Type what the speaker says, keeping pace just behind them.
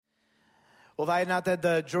Well, if I had not had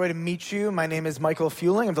the joy to meet you, my name is Michael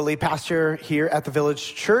Fueling. I'm the lead pastor here at the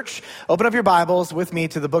Village Church. Open up your Bibles with me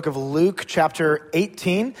to the book of Luke, chapter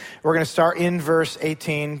 18. We're going to start in verse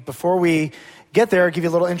 18. Before we get there, I'll give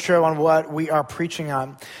you a little intro on what we are preaching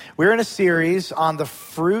on. We're in a series on the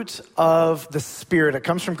fruit of the Spirit. It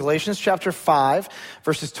comes from Galatians chapter 5,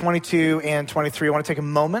 verses 22 and 23. I want to take a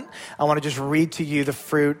moment. I want to just read to you the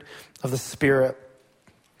fruit of the Spirit.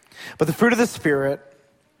 But the fruit of the Spirit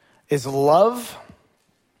is love,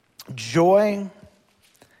 joy,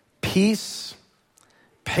 peace,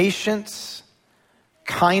 patience,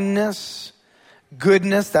 kindness,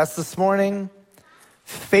 goodness, that's this morning,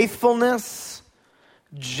 faithfulness,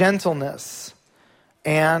 gentleness,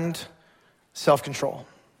 and self-control.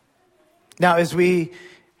 Now, as we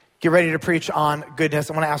get ready to preach on goodness,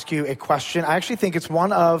 I want to ask you a question. I actually think it's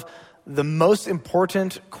one of the most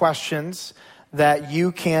important questions that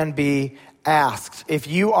you can be asked. If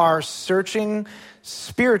you are searching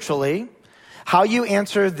spiritually, how you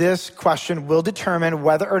answer this question will determine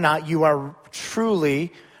whether or not you are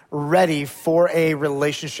truly ready for a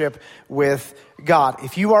relationship with God.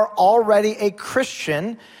 If you are already a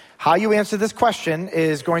Christian, how you answer this question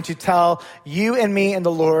is going to tell you and me and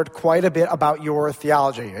the Lord quite a bit about your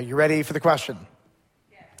theology. Are you ready for the question?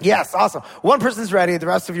 Yes, awesome. One person's ready. The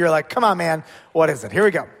rest of you are like, come on, man. What is it? Here we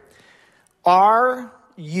go. Are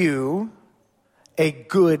you a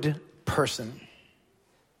good person?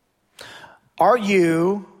 Are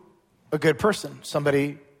you a good person?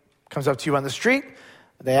 Somebody comes up to you on the street.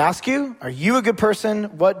 They ask you, are you a good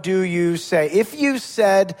person? What do you say? If you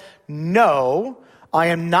said, no, I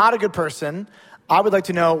am not a good person, I would like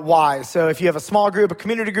to know why. So if you have a small group, a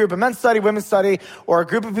community group, a men's study, women's study, or a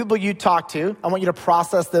group of people you talk to, I want you to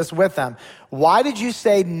process this with them. Why did you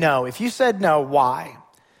say no? If you said no, why?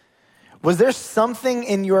 Was there something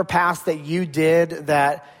in your past that you did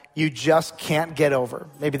that you just can't get over?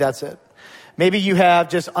 Maybe that's it. Maybe you have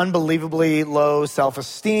just unbelievably low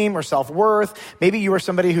self-esteem or self-worth. Maybe you are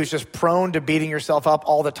somebody who's just prone to beating yourself up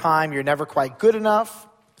all the time. You're never quite good enough.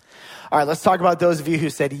 All right, let's talk about those of you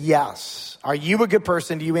who said yes. Are you a good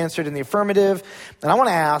person? Do you answer it in the affirmative? And I want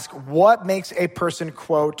to ask, what makes a person,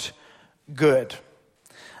 quote, good?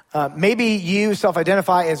 Maybe you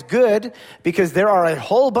self-identify as good because there are a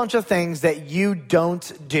whole bunch of things that you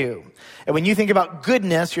don't do. And when you think about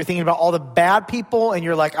goodness, you're thinking about all the bad people and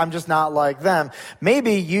you're like, I'm just not like them.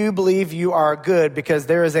 Maybe you believe you are good because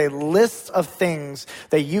there is a list of things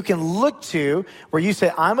that you can look to where you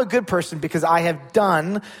say, I'm a good person because I have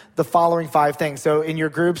done the following 5 things. So in your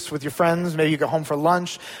groups with your friends, maybe you go home for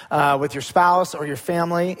lunch with your spouse or your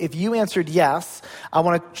family. If you answered yes, I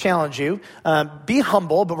want to challenge you. Be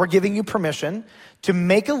humble, but we're giving you permission to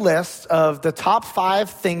make a list of the top 5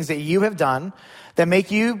 things that you have done that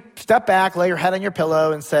make you step back, lay your head on your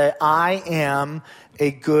pillow and say, I am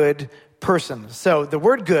a good person. So the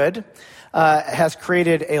word good has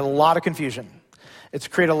created a lot of confusion. It's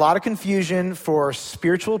created a lot of confusion for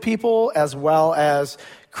spiritual people as well as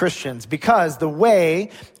Christians because the way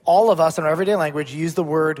all of us in our everyday language use the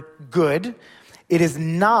word good, it is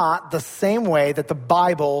not the same way that the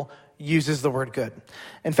Bible uses the word good.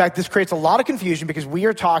 In fact, this creates a lot of confusion because we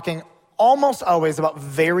are talking almost always about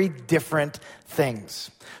very different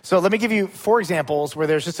things. So let me give you 4 examples where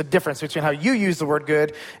there's just a difference between how you use the word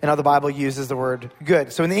good and how the Bible uses the word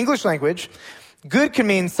good. So in the English language, good can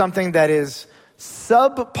mean something that is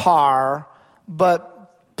subpar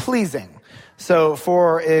but pleasing. So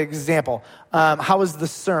for example, how was the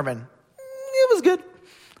sermon? It was good.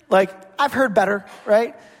 Like, I've heard better,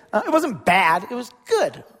 right? It wasn't bad, it was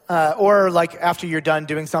good. Or like after you're done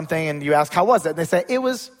doing something and you ask, how was it? And they say, it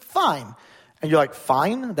was fine. And you're like,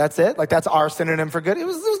 fine? That's it? Like that's our synonym for good? It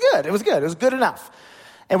was good. It was good. It was good enough.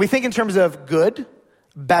 And we think in terms of good,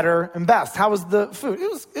 better, and best. How was the food?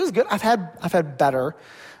 It was good. I've had better.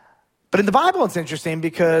 But in the Bible, it's interesting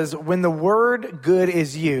because when the word good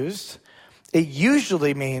is used, it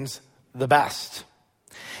usually means the best.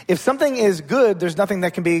 If something is good, there's nothing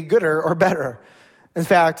that can be gooder or better. In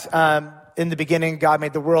fact, in the beginning, God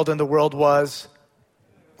made the world and the world was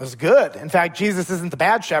good. In fact, Jesus isn't the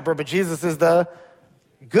bad shepherd, but Jesus is the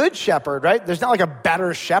good shepherd, right? There's not like a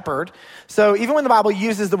better shepherd. So even when the Bible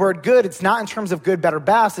uses the word good, it's not in terms of good, better,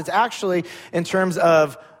 best. It's actually in terms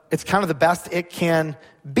of it's kind of the best it can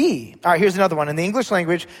be. All right, here's another one. In the English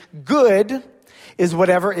language, good is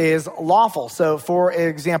whatever is lawful. So for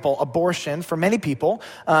example, abortion for many people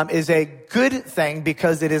is a good thing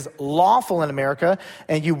because it is lawful in America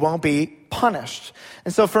and you won't be punished.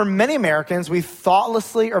 And so for many Americans, we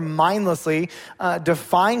thoughtlessly or mindlessly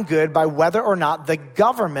define good by whether or not the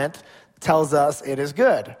government tells us it is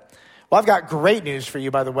good. Well, I've got great news for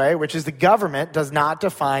you, by the way, which is the government does not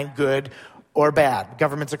define good or bad.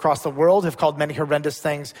 Governments across the world have called many horrendous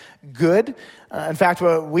things good. In fact,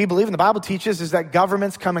 what we believe in the Bible teaches is that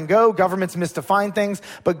governments come and go, governments misdefine things,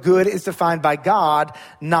 but good is defined by God,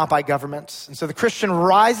 not by governments. And so the Christian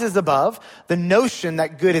rises above the notion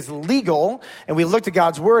that good is legal, and we look to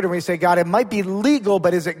God's word and we say, God, it might be legal,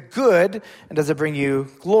 but is it good, and does it bring you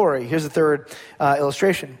glory? Here's the third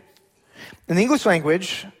illustration. In the English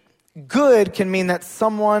language, good can mean that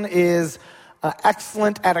someone is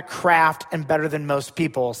excellent at a craft and better than most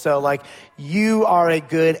people. So like you are a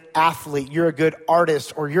good athlete, you're a good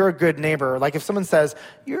artist, or you're a good neighbor. Like if someone says,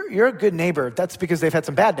 you're a good neighbor, that's because they've had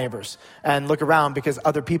some bad neighbors. And look around because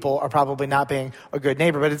other people are probably not being a good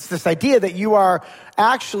neighbor. But it's this idea that you are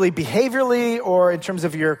actually behaviorally or in terms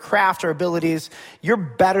of your craft or abilities, you're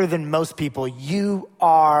better than most people. You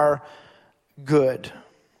are good.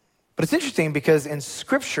 But it's interesting because in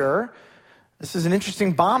Scripture, this is an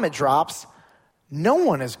interesting bomb it drops. No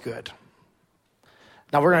one is good.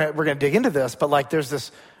 Now we're gonna dig into this, but like there's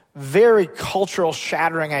this very cultural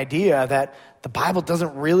shattering idea that the Bible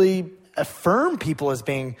doesn't really affirm people as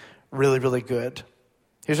being really, really good.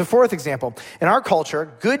 Here's a fourth example. In our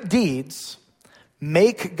culture, good deeds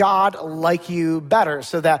make God like you better,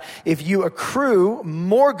 so that if you accrue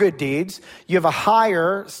more good deeds, you have a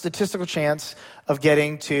higher statistical chance of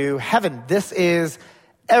getting to heaven. This is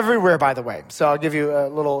everywhere, by the way. So I'll give you a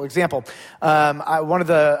little example. One of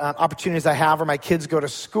the opportunities I have where my kids go to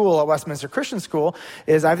school at Westminster Christian School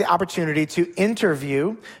is I have the opportunity to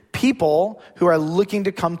interview people who are looking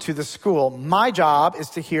to come to the school. My job is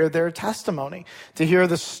to hear their testimony, to hear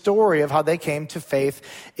the story of how they came to faith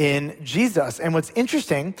in Jesus. And what's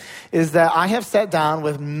interesting is that I have sat down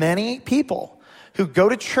with many people who go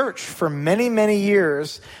to church for many, many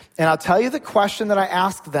years. And I'll tell you the question that I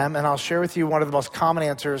ask them, and I'll share with you one of the most common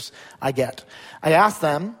answers I get. I ask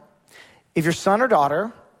them, if your son or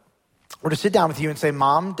daughter were to sit down with you and say,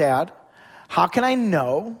 Mom, Dad, how can I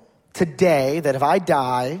know today that if I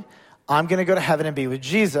die, I'm going to go to heaven and be with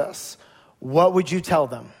Jesus? What would you tell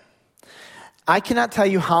them? I cannot tell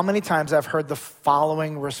you how many times I've heard the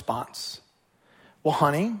following response. Well,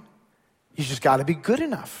 honey, you just got to be good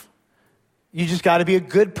enough. You just got to be a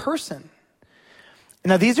good person.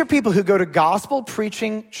 Now, these are people who go to gospel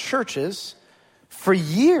preaching churches for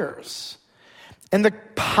years. And the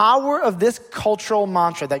power of this cultural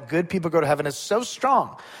mantra that good people go to heaven is so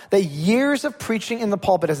strong that years of preaching in the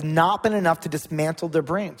pulpit has not been enough to dismantle their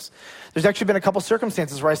brains. There's actually been a couple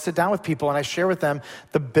circumstances where I sit down with people and I share with them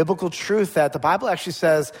the biblical truth that the Bible actually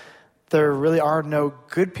says there really are no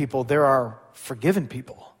good people, there are forgiven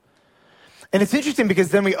people. And it's interesting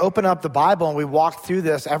because then we open up the Bible and we walk through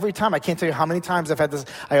this every time. I can't tell you how many times I've had this.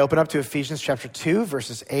 I open up to Ephesians chapter 2,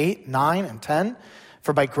 verses 8, 9, and 10.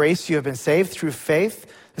 For by grace you have been saved through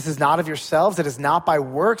faith. This is not of yourselves. It is not by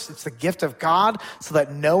works. It's the gift of God so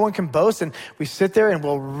that no one can boast. And we sit there and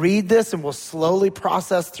we'll read this and we'll slowly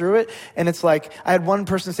process through it. And it's like, I had one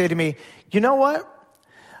person say to me, you know what?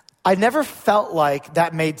 I never felt like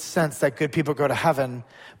that made sense that good people go to heaven.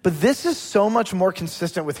 But this is so much more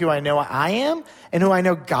consistent with who I know I am and who I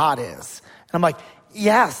know God is. And I'm like,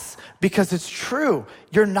 yes, because it's true.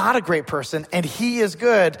 You're not a great person and he is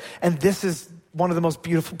good. And this is one of the most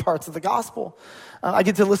beautiful parts of the gospel. I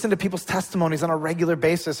get to listen to people's testimonies on a regular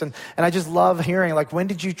basis. And I just love hearing, like, when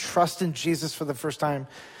did you trust in Jesus for the first time?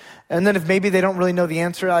 And then if maybe they don't really know the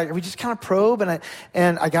answer, we just kind of probe.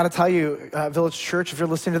 And I got to tell you, Village Church, if you're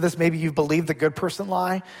listening to this, maybe you've believed the good person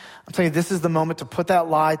lie. I'm telling you, this is the moment to put that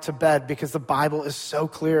lie to bed because the Bible is so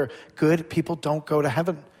clear. Good people don't go to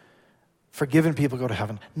heaven. Forgiven people go to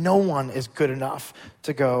heaven. No one is good enough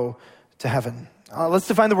to go to heaven. Let's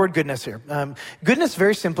define the word goodness here. Goodness,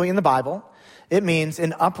 very simply in the Bible, it means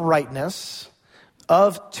an uprightness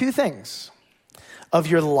of two things, of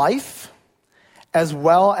your life as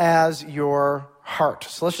well as your heart.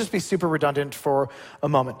 So let's just be super redundant for a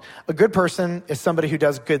moment. A good person is somebody who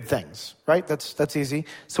does good things, right? That's easy.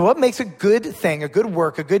 So what makes a good thing, a good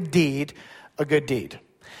work, a good deed, a good deed?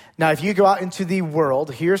 Now, if you go out into the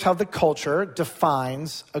world, here's how the culture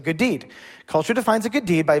defines a good deed. Culture defines a good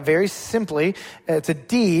deed by very simply, it's a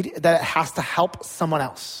deed that it has to help someone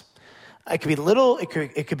else. It could be little, it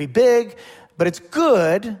could be big, but it's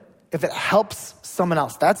good if it helps someone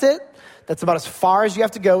else. That's it. That's about as far as you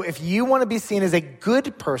have to go. If you want to be seen as a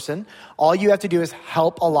good person, all you have to do is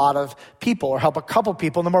help a lot of people or help a couple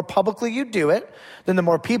people. And the more publicly you do it, then the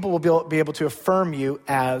more people will be able to affirm you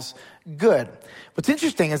as good. What's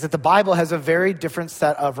interesting is that the Bible has a very different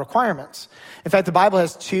set of requirements. In fact, the Bible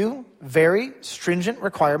has two very stringent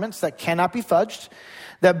requirements that cannot be fudged.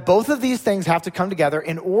 that both of these things have to come together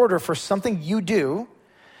in order for something you do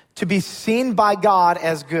to be seen by God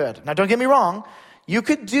as good. Now, don't get me wrong. You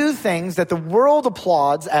could do things that the world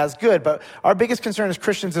applauds as good, but our biggest concern as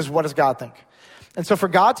Christians is, what does God think? And so for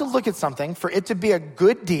God to look at something, for it to be a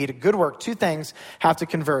good deed, a good work, two things have to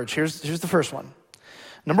converge. Here's the first one.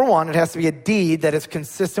 Number one, it has to be a deed that is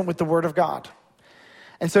consistent with the word of God.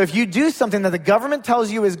 And so if you do something that the government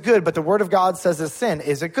tells you is good, but the word of God says is sin,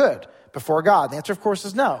 is it good before God? The answer, of course,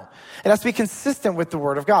 is no. It has to be consistent with the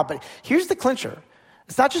word of God. But here's the clincher.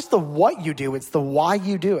 It's not just the what you do, it's the why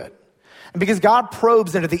you do it. And because God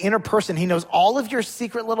probes into the inner person, he knows all of your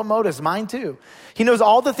secret little motives, mine too. He knows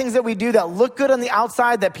all the things that we do that look good on the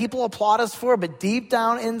outside, that people applaud us for, but deep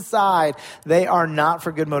down inside, they are not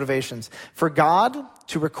for good motivations. For God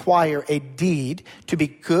to require a deed to be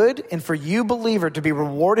good, and for you, believer, to be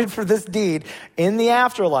rewarded for this deed in the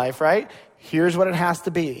afterlife, right? Here's what it has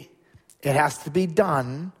to be. It has to be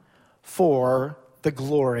done for the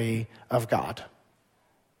glory of God.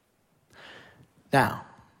 Now,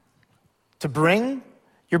 to bring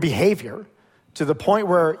your behavior to the point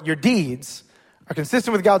where your deeds are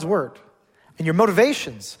consistent with God's word and your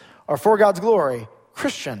motivations are for God's glory,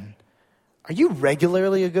 Christian, are you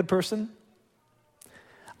regularly a good person?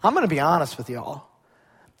 I'm going to be honest with y'all.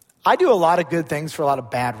 I do a lot of good things for a lot of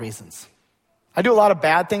bad reasons. I do a lot of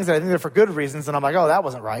bad things that I think they're for good reasons, and I'm like, oh, that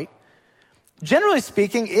wasn't right. Generally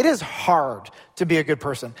speaking, it is hard to be a good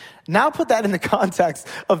person. Now put that in the context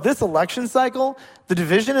of this election cycle, the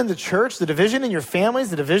division in the church, the division in your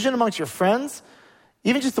families, the division amongst your friends,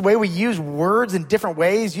 even just the way we use words in different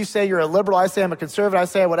ways. You say you're a liberal, I say I'm a conservative, I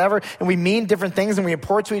say whatever, and we mean different things and we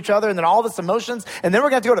import to each other, and then all this emotions, and then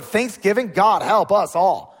we're going to have to go to Thanksgiving. God help us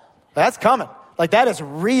all. That's coming. Like, that is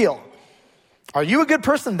real. Are you a good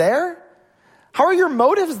person there? How are your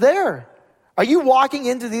motives there? Are you walking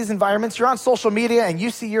into these environments, you're on social media and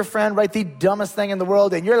you see your friend write the dumbest thing in the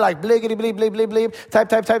world and you're like, bliggity, bleep, bleep, bleep,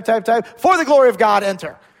 bleep, type, for the glory of God,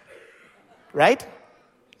 enter. Right?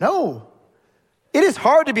 No. It is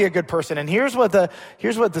hard to be a good person. And here's what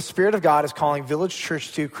the Spirit of God is calling Village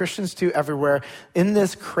Church to, Christians to everywhere in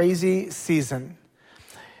this crazy season.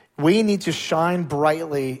 We need to shine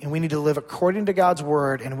brightly and we need to live according to God's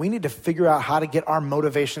word, and we need to figure out how to get our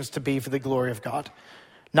motivations to be for the glory of God.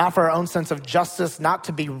 Not for our own sense of justice, not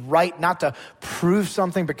to be right, not to prove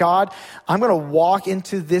something, but God, I'm going to walk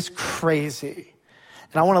into this crazy,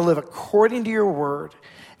 and I want to live according to your word,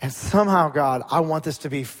 and somehow, God, I want this to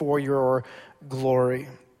be for your glory.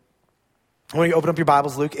 When you open up your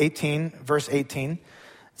Bibles, Luke 18, verse 18,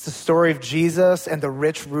 it's the story of Jesus and the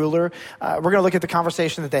rich ruler. We're going to look at the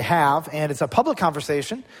conversation that they have, and it's a public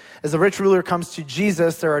conversation. As the rich ruler comes to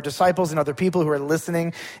Jesus, there are disciples and other people who are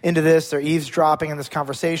listening into this. They're eavesdropping in this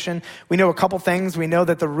conversation. We know a couple things. We know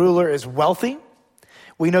that the ruler is wealthy.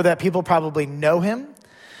 We know that people probably know him.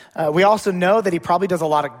 We also know that he probably does a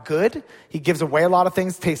lot of good. He gives away a lot of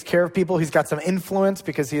things, takes care of people. He's got some influence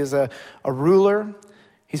because he is a ruler.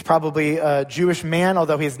 He's probably a Jewish man,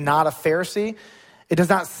 although he's not a Pharisee. It does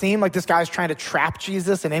not seem like this guy's trying to trap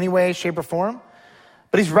Jesus in any way, shape, or form.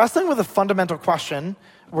 But he's wrestling with a fundamental question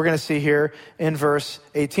we're going to see here in verse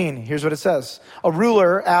 18. Here's what it says. A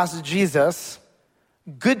ruler asked Jesus,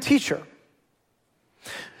 "Good teacher,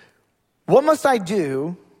 what must I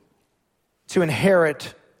do to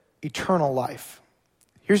inherit eternal life?"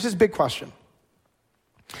 Here's his big question.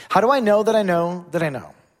 How do I know that I know that I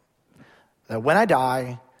know that when I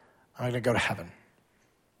die, I'm going to go to heaven?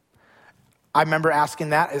 I remember asking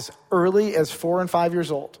that as early as 4 and 5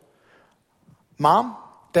 years old. Mom,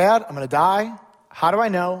 Dad, I'm going to die. How do I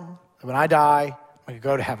know that when I die, I'm going to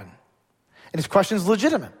go to heaven? And his question is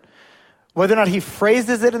legitimate. Whether or not he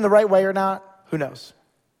phrases it in the right way or not, who knows?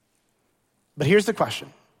 But here's the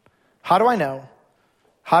question. How do I know?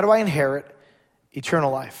 How do I inherit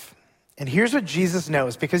eternal life? And here's what Jesus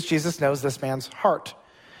knows, because Jesus knows this man's heart.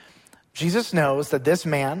 Jesus knows that this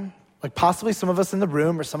man, like possibly some of us in the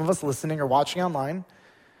room or some of us listening or watching online,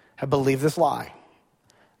 have believed this lie.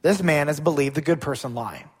 This man has believed the good person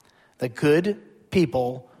lie, that good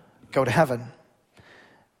people go to heaven.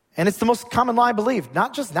 And it's the most common lie believed,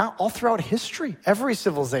 not just now, all throughout history, every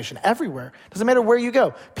civilization, everywhere. Doesn't matter where you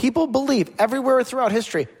go. People believe everywhere throughout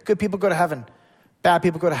history, good people go to heaven, bad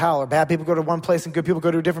people go to hell, or bad people go to one place and good people go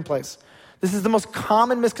to a different place. This is the most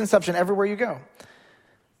common misconception everywhere you go.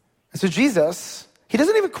 And so Jesus, he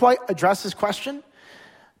doesn't even quite address his question,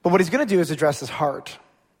 but what he's going to do is address his heart.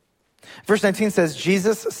 Verse 19 says,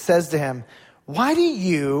 Jesus says to him, "Why do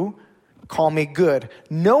you call me good?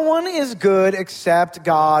 No one is good except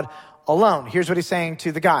God alone." Here's what he's saying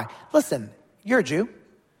to the guy. Listen, you're a Jew.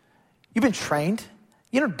 You've been trained.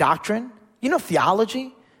 You know doctrine. You know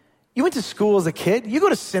theology. You went to school as a kid. You go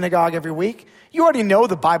to synagogue every week. You already know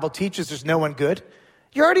the Bible teaches there's no one good.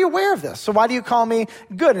 You're already aware of this. So why do you call me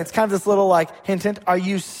good? And it's kind of this little hint. Are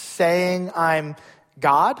you saying I'm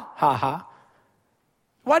God? Ha ha.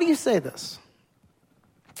 Why do you say this?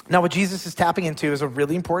 Now, what Jesus is tapping into is a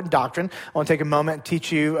really important doctrine. I want to take a moment and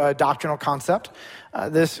teach you a doctrinal concept.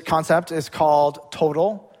 This concept is called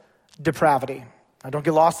total depravity. Now, don't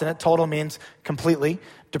get lost in it. Total means completely.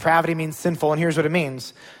 Depravity means sinful, and here's what it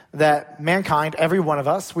means. That mankind, every one of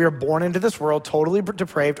us, we are born into this world totally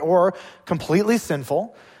depraved or completely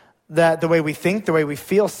sinful. That the way we think, the way we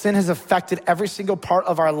feel, sin has affected every single part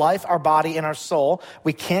of our life, our body, and our soul.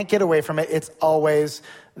 We can't get away from it. It's always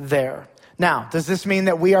there. Now, does this mean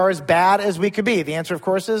that we are as bad as we could be? The answer, of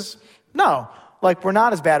course, is no. We're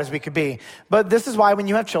not as bad as we could be. But this is why when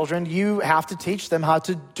you have children, you have to teach them how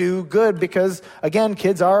to do good because, again,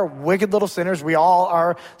 kids are wicked little sinners. We all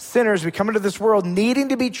are sinners. We come into this world needing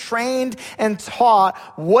to be trained and taught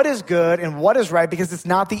what is good and what is right because it's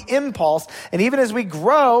not the impulse. And even as we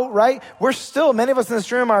grow, right, we're still, many of us in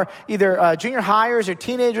this room are either junior hires or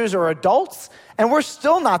teenagers or adults, and we're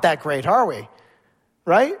still not that great, are we?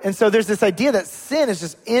 Right? And so there's this idea that sin is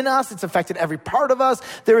just in us. It's affected every part of us.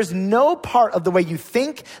 There is no part of the way you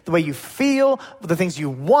think, the way you feel, the things you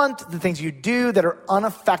want, the things you do that are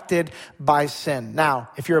unaffected by sin. Now,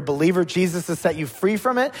 if you're a believer, Jesus has set you free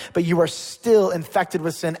from it, but you are still infected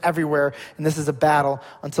with sin everywhere. And this is a battle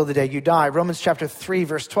until the day you die. Romans chapter 3,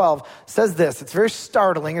 verse 12 says this. It's very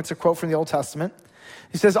startling. It's a quote from the Old Testament.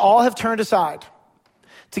 He says, all have turned aside.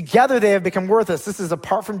 Together they have become worthless. This is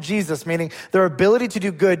apart from Jesus, meaning their ability to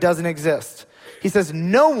do good doesn't exist. He says,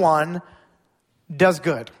 no one does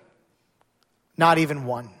good. Not even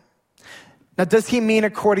one. Now, does he mean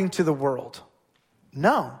according to the world?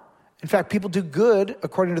 No. In fact, people do good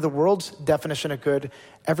according to the world's definition of good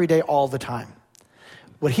every day, all the time.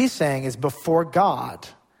 What he's saying is before God,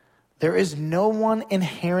 there is no one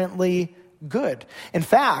inherently good. In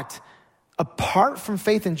fact, apart from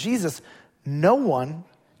faith in Jesus, no one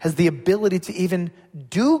has the ability to even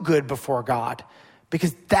do good before God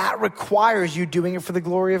because that requires you doing it for the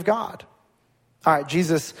glory of God. All right,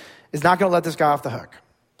 Jesus is not going to let this guy off the hook.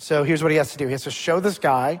 So here's what he has to do. He has to show this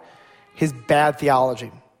guy his bad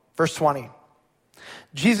theology. Verse 20.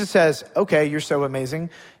 Jesus says, okay, you're so amazing.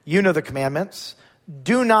 You know the commandments.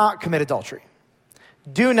 Do not commit adultery.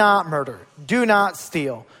 Do not murder. Do not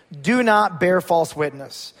steal. Do not bear false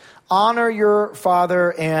witness. Honor your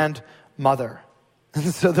father and mother.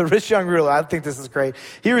 And so the rich young ruler, I think this is great.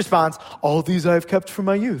 He responds, all these I have kept from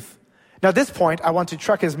my youth. Now at this point, I want to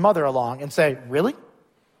truck his mother along and say, really?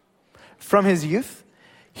 From his youth?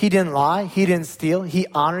 He didn't lie. He didn't steal. He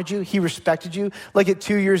honored you. He respected you. At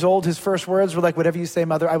 2 years old, his first words were whatever you say,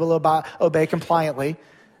 mother, I will obey compliantly.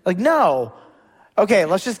 No. Okay,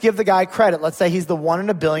 let's just give the guy credit. Let's say he's the one in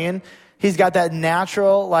a billion. He's got that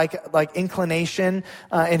natural, inclination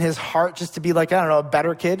in his heart just to be a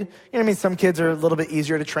better kid. You know what I mean? Some kids are a little bit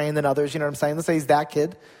easier to train than others. You know what I'm saying? Let's say he's that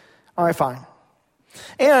kid. All right, fine.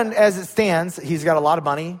 And as it stands, he's got a lot of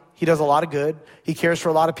money. He does a lot of good. He cares for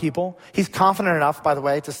a lot of people. He's confident enough, by the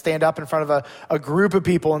way, to stand up in front of a group of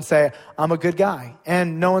people and say, I'm a good guy.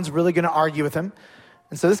 And no one's really going to argue with him.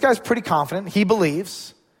 And so this guy's pretty confident. He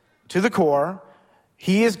believes to the core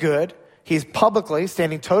he is good. He's publicly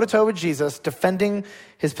standing toe-to-toe with Jesus, defending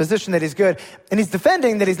his position that he's good. And he's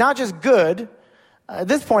defending that he's not just good. At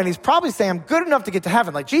this point, he's probably saying, I'm good enough to get to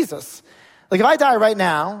heaven, like Jesus. If I die right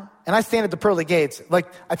now and I stand at the pearly gates,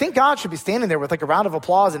 I think God should be standing there with a round of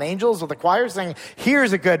applause and angels with a choir saying,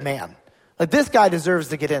 here's a good man. This guy deserves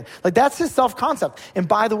to get in. That's his self-concept. And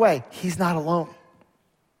by the way, he's not alone.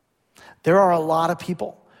 There are a lot of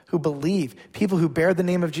people who believe, people who bear the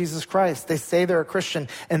name of Jesus Christ. They say they're a Christian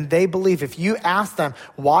and they believe. If you ask them,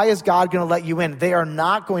 why is God going to let you in? They are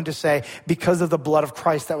not going to say, because of the blood of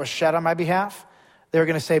Christ that was shed on my behalf. They're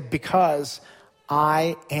going to say, because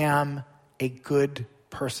I am a good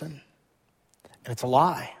person. And it's a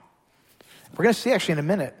lie. We're going to see actually in a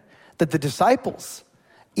minute that the disciples,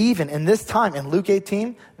 even in this time in Luke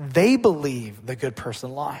 18, they believe the good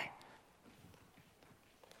person lie.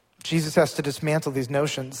 Jesus has to dismantle these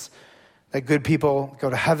notions that good people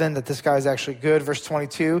go to heaven, that this guy is actually good. Verse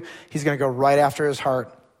 22, he's going to go right after his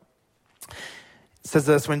heart. It says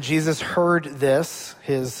this, when Jesus heard this,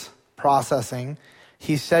 his processing,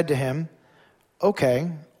 he said to him,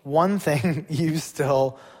 okay, one thing you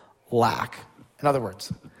still lack. In other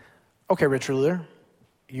words, okay, rich ruler,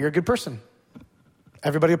 you're a good person.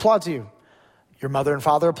 Everybody applauds you. Your mother and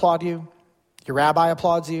father applaud you. Your rabbi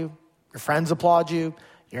applauds you. Your friends applaud you.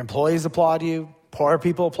 Your employees applaud you. Poor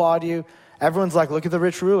people applaud you. Everyone's look at the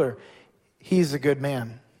rich ruler. he's a good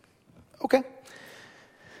man. Okay.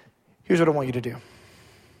 Here's what I want you to do.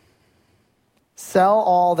 Sell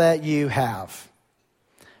all that you have.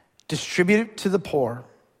 Distribute it to the poor.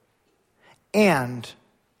 And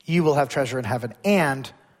you will have treasure in heaven.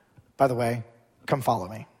 And, by the way, come follow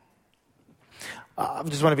me. I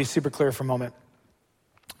just want to be super clear for a moment.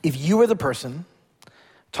 If you were the person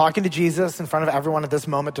talking to Jesus in front of everyone at this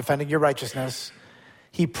moment, defending your righteousness,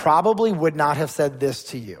 he probably would not have said this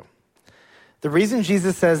to you. The reason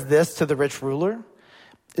Jesus says this to the rich ruler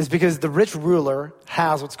is because the rich ruler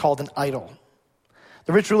has what's called an idol.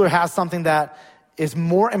 The rich ruler has something that is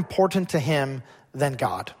more important to him than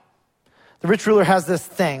God. The rich ruler has this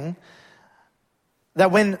thing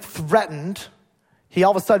that when threatened, he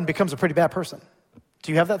all of a sudden becomes a pretty bad person.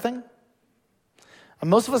 Do you have that thing? And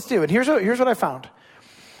most of us do. And here's what I found.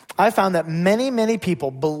 I found that many people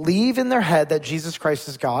believe in their head that Jesus Christ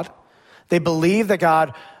is God. They believe that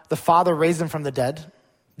God, the Father, raised him from the dead.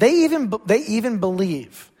 They even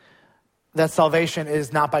believe that salvation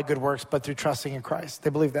is not by good works, but through trusting in Christ. They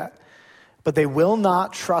believe that. But they will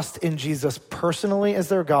not trust in Jesus personally as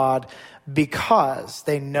their God because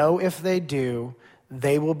they know if they do,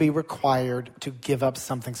 they will be required to give up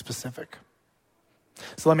something specific.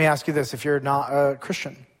 So let me ask you this, if you're not a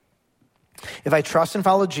Christian. If I trust and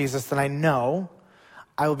follow Jesus, then I know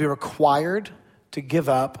I will be required to give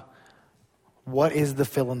up what is the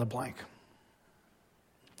fill in the blank.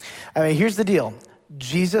 I mean, here's the deal.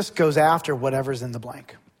 Jesus goes after whatever's in the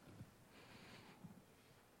blank.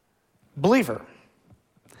 Believer,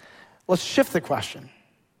 let's shift the question.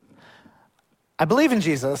 I believe in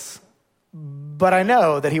Jesus, but I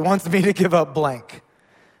know that he wants me to give up blank.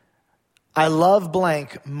 I love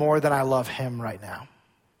blank more than I love him right now.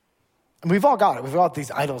 And we've all got it. We've got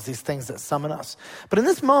these idols, these things that summon us. But in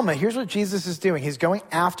this moment, here's what Jesus is doing. He's going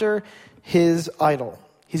after his idol.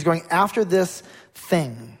 He's going after this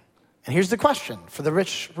thing. And here's the question for the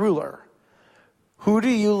rich ruler. Who do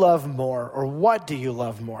you love more, or what do you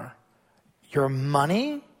love more? Your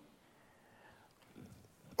money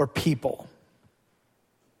or people?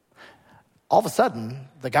 All of a sudden,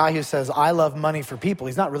 the guy who says, I love money for people,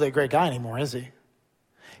 he's not really a great guy anymore, is he?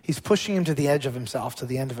 He's pushing him to the edge of himself, to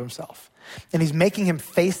the end of himself. And he's making him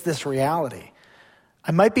face this reality.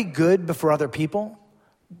 I might be good before other people,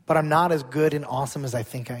 but I'm not as good and awesome as I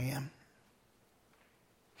think I am.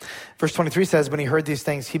 Verse 23 says, when he heard these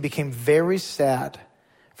things, he became very sad,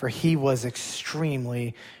 for he was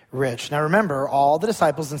extremely rich. Now remember, all the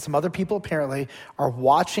disciples and some other people apparently are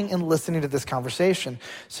watching and listening to this conversation.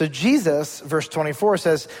 So Jesus, verse 24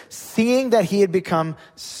 says, seeing that he had become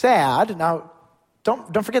sad. Now,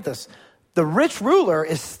 don't forget this. The rich ruler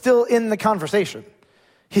is still in the conversation.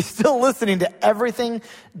 He's still listening to everything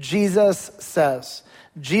Jesus says.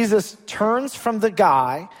 Jesus turns from the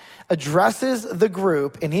guy, addresses the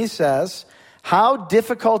group, and he says, how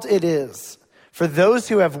difficult it is for those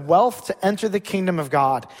who have wealth to enter the kingdom of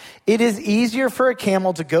God. It is easier for a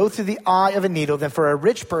camel to go through the eye of a needle than for a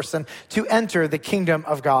rich person to enter the kingdom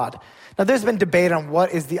of God. Now, there's been debate on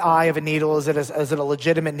what is the eye of a needle. Is it a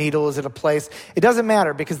legitimate needle? Is it a place? It doesn't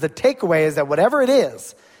matter, because the takeaway is that whatever it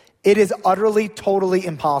is utterly, totally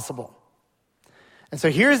impossible. And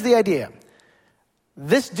so here's the idea.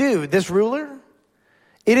 This dude, this ruler,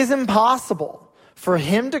 it is impossible for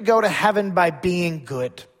him to go to heaven by being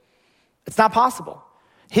good. It's not possible.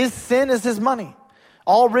 His sin is his money.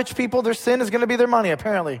 All rich people, their sin is going to be their money,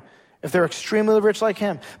 apparently, if they're extremely rich like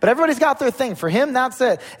him. But everybody's got their thing. For him, that's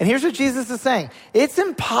it. And here's what Jesus is saying. It's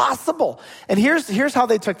impossible. And here's how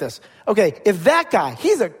they took this. Okay, if that guy,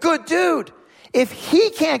 he's a good dude. If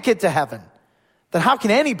he can't get to heaven, then how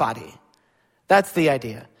can anybody? That's the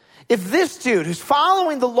idea. If this dude who's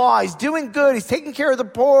following the law, he's doing good, he's taking care of the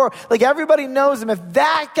poor, like everybody knows him, if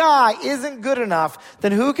that guy isn't good enough,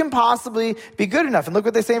 then who can possibly be good enough? And look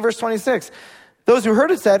what they say in verse 26. Those who heard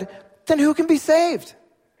it said, then who can be saved?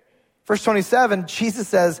 Verse 27, Jesus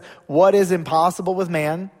says, what is impossible with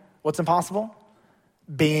man? What's impossible?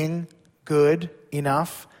 Being good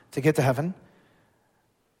enough to get to heaven.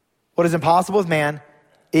 What is impossible with man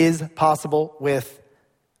is possible with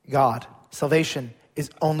God. Salvation is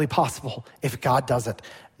only possible if God does it,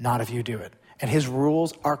 not if you do it. And his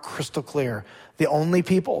rules are crystal clear. The only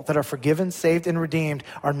people that are forgiven, saved, and redeemed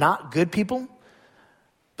are not good people,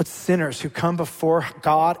 but sinners who come before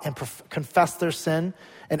God and confess their sin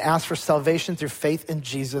and ask for salvation through faith in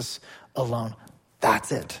Jesus alone.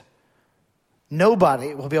 That's it.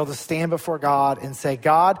 Nobody will be able to stand before God and say,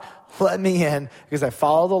 God, let me in because I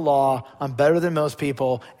follow the law. I'm better than most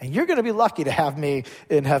people. And you're going to be lucky to have me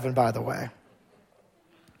in heaven, by the way.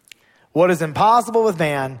 What is impossible with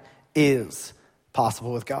man is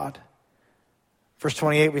possible with God. Verse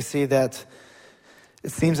 28, we see that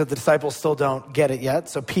it seems that the disciples still don't get it yet.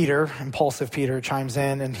 So Peter, impulsive Peter, chimes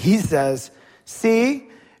in and he says, see,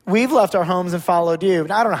 we've left our homes and followed you.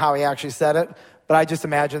 And I don't know how he actually said it, but I just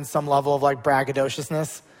imagine some level of like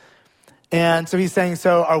braggadociousness. And so he's saying,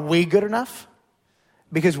 so are we good enough?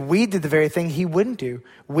 Because we did the very thing he wouldn't do.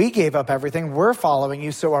 We gave up everything. We're following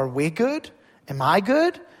you. So are we good? Am I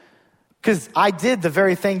good? Because I did the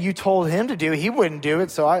very thing you told him to do. He wouldn't do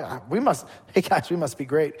it. So we must be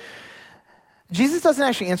great. Jesus doesn't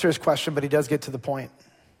actually answer his question, but he does get to the point.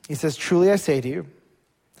 He says, truly I say to you,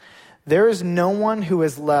 there is no one who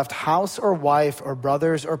has left house or wife or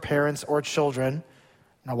brothers or parents or children.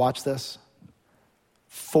 Now watch this.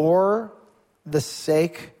 For the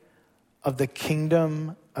sake of the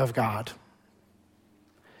kingdom of God,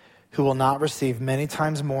 who will not receive many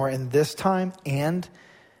times more in this time and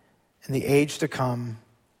in the age to come,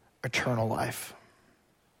 eternal life.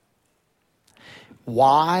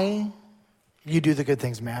 Why you do the good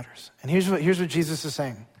things matters. And here's what Jesus is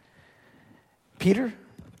saying. Peter,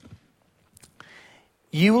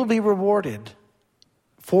 you will be rewarded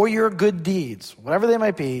for your good deeds, whatever they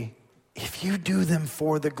might be, if you do them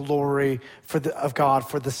for the glory of God,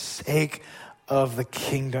 for the sake of the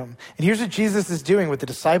kingdom. And here's what Jesus is doing with the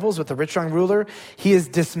disciples, with the rich young ruler. He is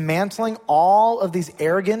dismantling all of these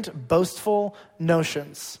arrogant, boastful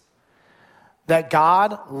notions that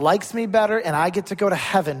God likes me better and I get to go to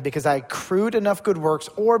heaven because I accrued enough good works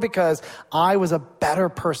or because I was a better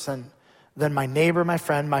person than my neighbor, my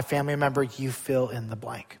friend, my family member. You fill in the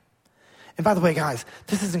blank. And by the way, guys,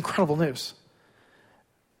 this is incredible news.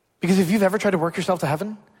 Because if you've ever tried to work yourself to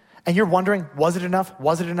heaven and you're wondering, was it enough?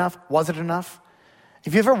 Was it enough? Was it enough?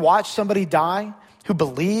 If you ever watched somebody die who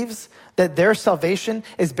believes that their salvation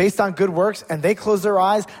is based on good works and they close their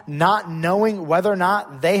eyes not knowing whether or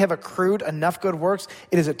not they have accrued enough good works,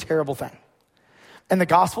 it is a terrible thing. And the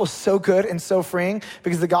gospel is so good and so freeing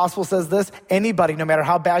because the gospel says this, anybody, no matter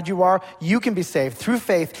how bad you are, you can be saved through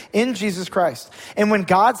faith in Jesus Christ. And when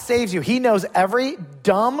God saves you, he knows every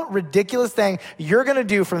dumb, ridiculous thing you're going to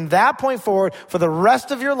do from that point forward for the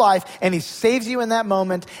rest of your life, and he saves you in that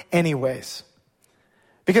moment anyways.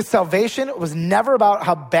 Because salvation was never about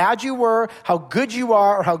how bad you were, how good you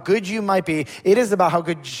are, or how good you might be. It is about how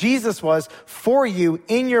good Jesus was for you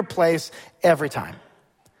in your place every time.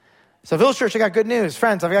 So Village Church, I got good news.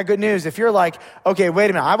 Friends, I've got good news. If you're like, okay, wait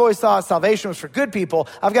a minute, I've always thought salvation was for good people,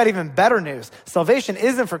 I've got even better news. Salvation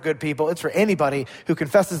isn't for good people. It's for anybody who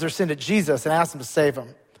confesses their sin to Jesus and asks him to save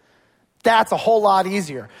them. That's a whole lot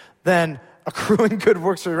easier than accruing good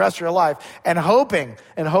works for the rest of your life and hoping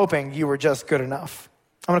you were just good enough.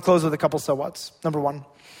 I'm going to close with a couple so whats. Number one,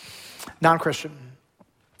 non-Christian,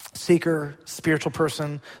 seeker, spiritual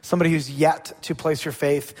person, somebody who's yet to place your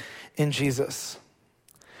faith in Jesus.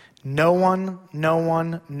 No one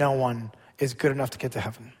is good enough to get to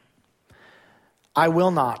heaven. I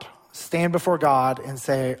will not stand before God and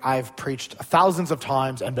say, I've preached thousands of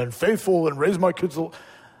times and been faithful and raised my kids.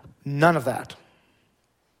 None of that.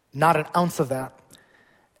 Not an ounce of that.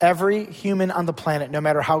 Every human on the planet, no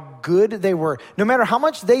matter how good they were, no matter how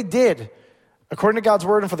much they did, according to God's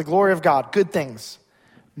word and for the glory of God, good things,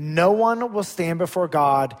 no one will stand before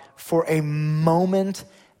God for a moment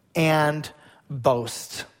and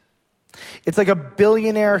boast. It's like a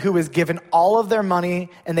billionaire who was given all of their money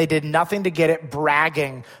and they did nothing to get it,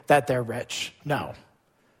 bragging that they're rich. No,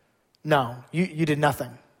 you did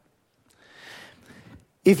nothing.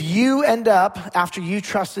 If you end up, after you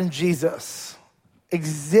trust in Jesus,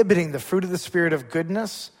 exhibiting the fruit of the Spirit of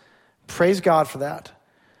goodness, praise God for that.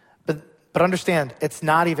 But understand, it's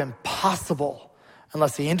not even possible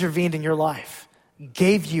unless he intervened in your life,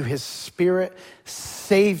 gave you his Spirit,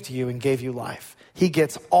 saved you, and gave you life. He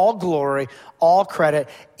gets all glory, all credit,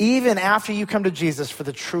 even after you come to Jesus for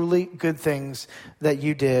the truly good things that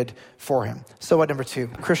you did for him. So what, number two,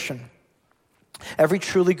 Christian. Every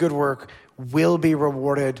truly good work will be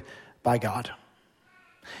rewarded by God.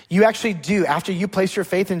 You actually do, after you place your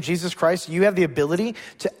faith in Jesus Christ, you have the ability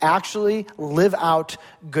to actually live out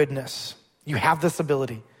goodness. You have this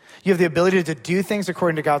ability. You have the ability to do things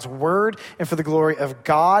according to God's word and for the glory of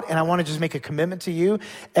God. And I want to just make a commitment to you.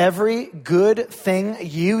 Every good thing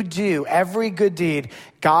you do, every good deed,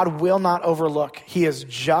 God will not overlook. He is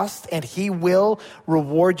just and he will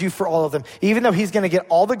reward you for all of them. Even though he's going to get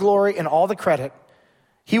all the glory and all the credit,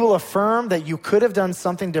 He will affirm that you could have done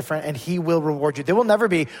something different, and he will reward you. There will never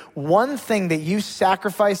be one thing that you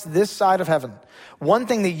sacrifice this side of heaven, one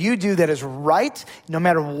thing that you do that is right, no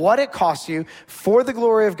matter what it costs you, for the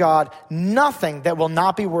glory of God, nothing that will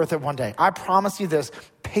not be worth it one day. I promise you this,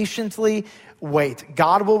 patiently wait.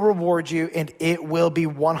 God will reward you, and it will be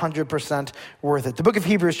 100% worth it. The book of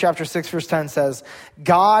Hebrews chapter 6, verse 10 says,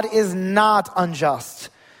 God is not unjust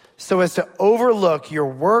so as to overlook your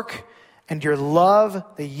work and your love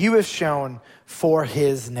that you have shown for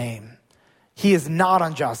his name. He is not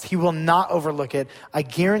unjust. He will not overlook it. I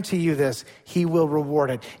guarantee you this, he will reward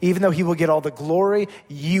it. Even though he will get all the glory,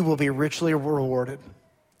 you will be richly rewarded.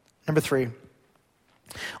 Number 3,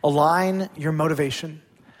 align your motivation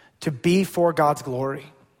to be for God's glory.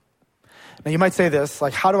 Now you might say this,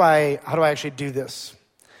 like, how do I actually do this?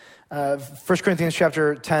 1 Corinthians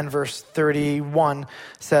chapter 10, verse 31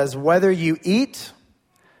 says, whether you eat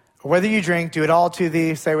or whether you drink, do it all to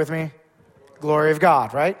the, say with me, glory of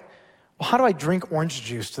God, right? Well, how do I drink orange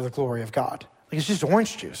juice to the glory of God? Like, it's just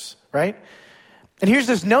orange juice, right? And here's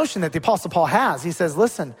this notion that the Apostle Paul has. He says,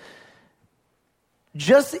 listen,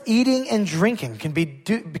 just eating and drinking can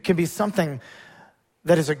be something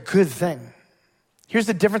that is a good thing. Here's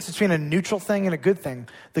the difference between a neutral thing and a good thing.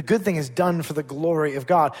 The good thing is done for the glory of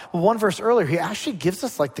God. Well, one verse earlier, he actually gives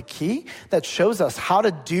us like the key that shows us how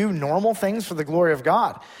to do normal things for the glory of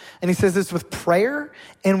God. And he says this with prayer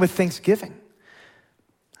and with thanksgiving.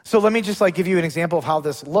 So let me just give you an example of how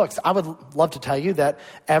this looks. I would love to tell you that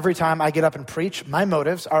every time I get up and preach, my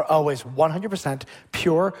motives are always 100%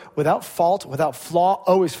 pure, without fault, without flaw,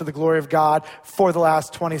 always for the glory of God for the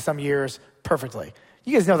last 20 some years perfectly.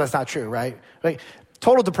 You guys know that's not true, right?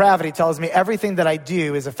 Total depravity tells me everything that I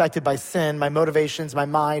do is affected by sin, my motivations, my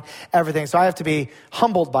mind, everything. So I have to be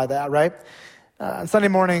humbled by that, right? On Sunday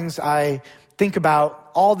mornings, I think about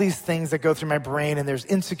all these things that go through my brain, and there's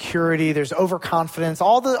insecurity, there's overconfidence,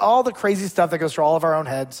 all the crazy stuff that goes through all of our own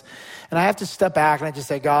heads. And I have to step back and I just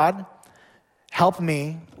say, God, help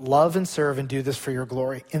me love and serve and do this for your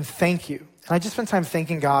glory. And thank you. And I just spend time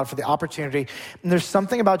thanking God for the opportunity. And there's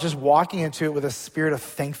something about just walking into it with a spirit of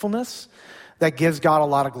thankfulness that gives God a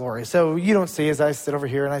lot of glory. So you don't see as I sit over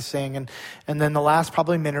here and I sing, and then the last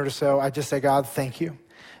probably minute or so, I just say, God, thank you.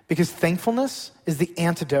 Because thankfulness is the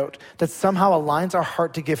antidote that somehow aligns our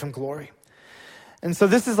heart to give him glory. And so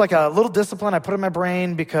this is like a little discipline I put in my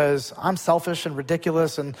brain because I'm selfish and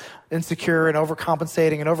ridiculous and insecure and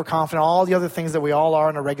overcompensating and overconfident, all the other things that we all are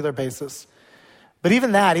on a regular basis. But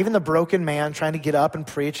even the broken man trying to get up and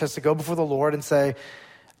preach has to go before the Lord and say,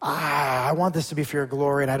 I want this to be for your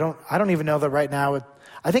glory. And I don't even know that right now.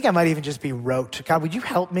 I think I might even just be rote. God, would you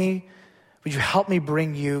help me? Would you help me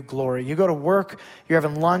bring you glory? You go to work, you're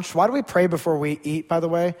having lunch. Why do we pray before we eat, by the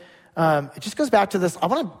way? It just goes back to this. I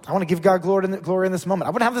want to give God glory in this moment. I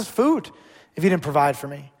wouldn't have this food if he didn't provide for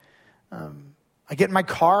me. I get in my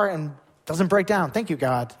car and it doesn't break down. Thank you,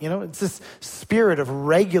 God. It's this spirit of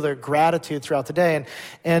regular gratitude throughout the day.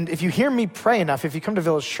 And if you hear me pray enough, if you come to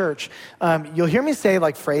Village Church, you'll hear me say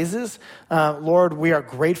phrases, Lord, we are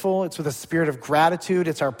grateful. It's with a spirit of gratitude.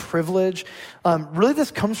 It's our privilege. Really,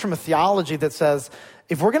 this comes from a theology that says,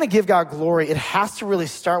 if we're going to give God glory, it has to really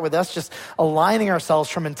start with us just aligning ourselves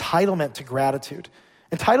from entitlement to gratitude.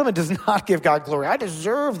 Entitlement does not give God glory. I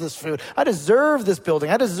deserve this food. I deserve this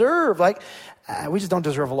building. I deserve, we just don't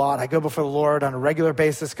deserve a lot. I go before the Lord on a regular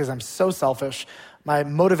basis because I'm so selfish. My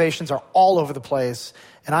motivations are all over the place.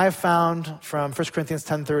 And I have found from 1 Corinthians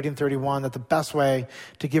 10, 30 and 31 that the best way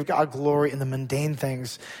to give God glory in the mundane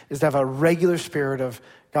things is to have a regular spirit of,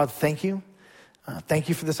 God, thank you. Thank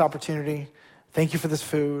you for this opportunity. Thank you for this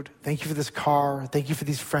food. Thank you for this car. Thank you for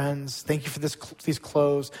these friends. Thank you for these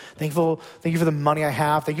clothes. Thank you for the money I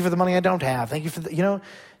have. Thank you for the money I don't have. Thank you for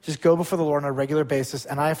just go before the Lord on a regular basis.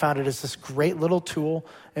 And I have found it as this great little tool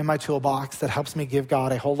in my toolbox that helps me give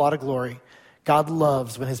God a whole lot of glory. God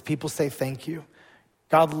loves when his people say thank you.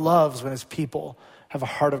 God loves when his people have a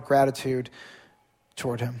heart of gratitude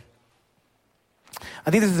toward him.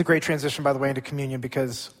 I think this is a great transition, by the way, into communion,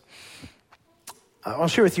 because I'll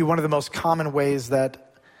share with you one of the most common ways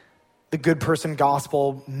that the good person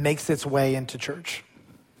gospel makes its way into church.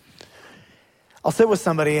 I'll sit with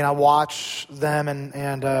somebody and I'll watch them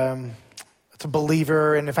and it's a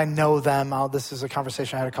believer, and if I know them, this is a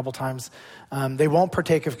conversation I had a couple times, they won't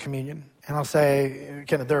partake of communion. And I'll say,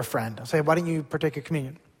 again, they're a friend. I'll say, why don't you partake of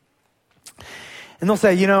communion? And they'll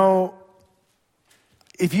say,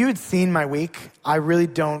 if you had seen my week, I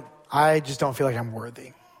just don't feel like I'm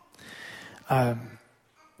worthy.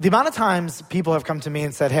 The amount of times people have come to me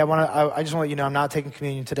and said, hey, I just want to let you know I'm not taking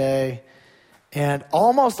communion today. And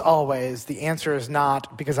almost always the answer is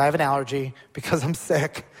not because I have an allergy, because I'm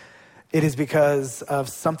sick. It is because of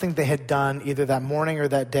something they had done either that morning or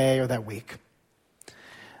that day or that week.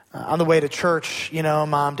 On the way to church,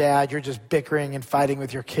 mom, dad, you're just bickering and fighting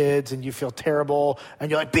with your kids and you feel terrible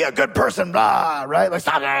and you're like, be a good person, blah, right? Like,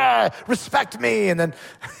 stop, respect me. And then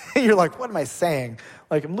you're like, what am I saying?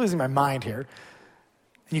 Like, I'm losing my mind here.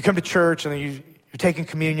 And you come to church and then you're taking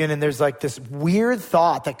communion and there's like this weird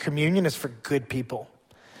thought that communion is for good people.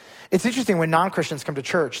 It's interesting when non-Christians come to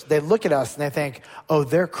church, they look at us and they think, oh,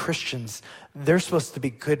 they're Christians. They're supposed to be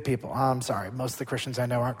good people. Oh, I'm sorry, most of the Christians I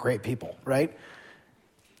know aren't great people, right?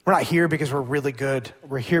 We're not here because we're really good.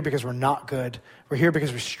 We're here because we're not good. We're here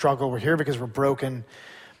because we struggle. We're here because we're broken.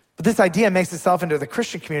 But this idea makes itself into the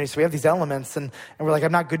Christian community. So we have these elements and we're like,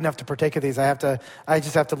 I'm not good enough to partake of these. I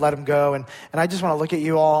just have to let them go. And I just want to look at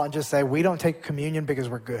you all and just say, we don't take communion because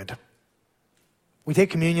we're good. We take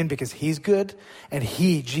communion because he's good and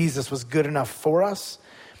Jesus, was good enough for us.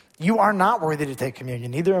 You are not worthy to take communion.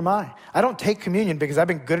 Neither am I. I don't take communion because I've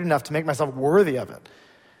been good enough to make myself worthy of it.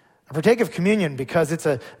 I partake of communion because it's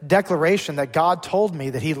a declaration that God told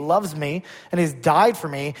me that he loves me and he's died for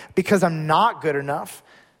me because I'm not good enough.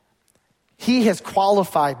 He has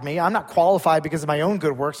qualified me. I'm not qualified because of my own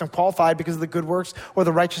good works. I'm qualified because of the good works or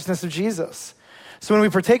the righteousness of Jesus. So when we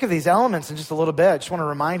partake of these elements in just a little bit, I just want to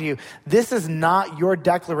remind you, this is not your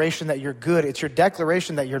declaration that you're good. It's your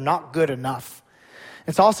declaration that you're not good enough.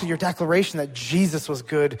 It's also your declaration that Jesus was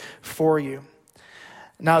good for you.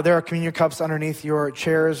 Now, there are communion cups underneath your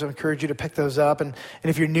chairs. I encourage you to pick those up. And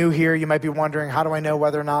if you're new here, you might be wondering, how do I know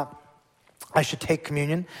whether or not I should take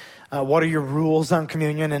communion? What are your rules on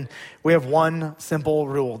communion? And we have one simple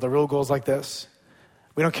rule. The rule goes like this.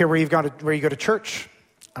 We don't care where you go to church.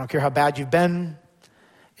 I don't care how bad you've been.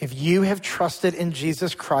 If you have trusted in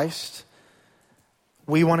Jesus Christ,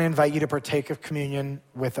 we want to invite you to partake of communion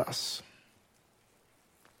with us.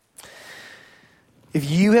 If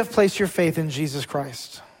you have placed your faith in Jesus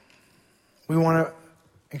Christ, we want to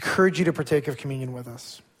encourage you to partake of communion with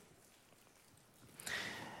us.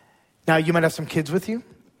 Now, you might have some kids with you.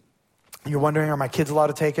 You're wondering, are my kids allowed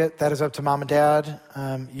to take it? That is up to mom and dad.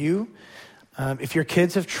 If your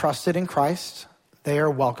kids have trusted in Christ, they are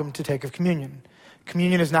welcome to take of communion.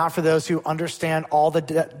 Communion is not for those who understand all the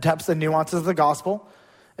depths and nuances of the gospel.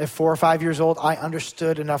 At 4 or 5 years old, I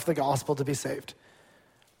understood enough of the gospel to be saved.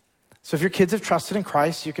 So if your kids have trusted in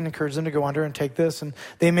Christ, you can encourage them to go under and take this. And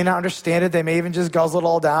they may not understand it. They may even just guzzle it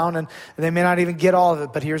all down and they may not even get all of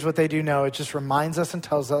it. But here's what they do know. It just reminds us and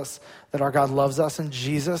tells us that our God loves us and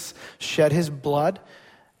Jesus shed his blood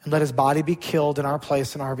and let his body be killed in our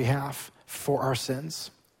place in our behalf for our sins.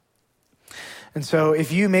 And so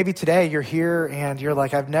if you maybe today you're here and you're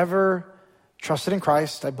like, I've never trusted in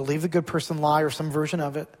Christ. I believe the good person lie or some version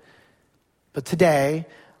of it. But today,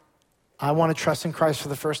 I want to trust in Christ for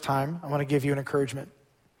the first time. I want to give you an encouragement.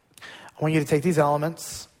 I want you to take these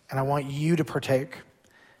elements and I want you to partake.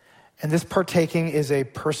 And this partaking is a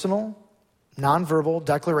personal, nonverbal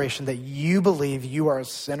declaration that you believe you are a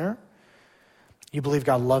sinner. You believe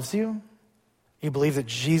God loves you. You believe that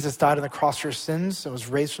Jesus died on the cross for your sins and was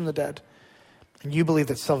raised from the dead. And you believe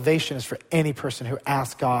that salvation is for any person who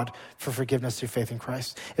asks God for forgiveness through faith in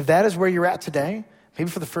Christ. If that is where you're at today, maybe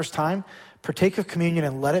for the first time, partake of communion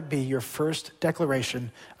and let it be your first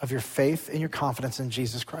declaration of your faith and your confidence in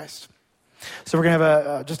Jesus Christ. So we're going to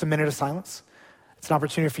have just a minute of silence. It's an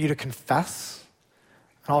opportunity for you to confess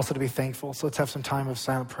and also to be thankful. So let's have some time of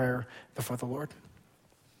silent prayer before the Lord.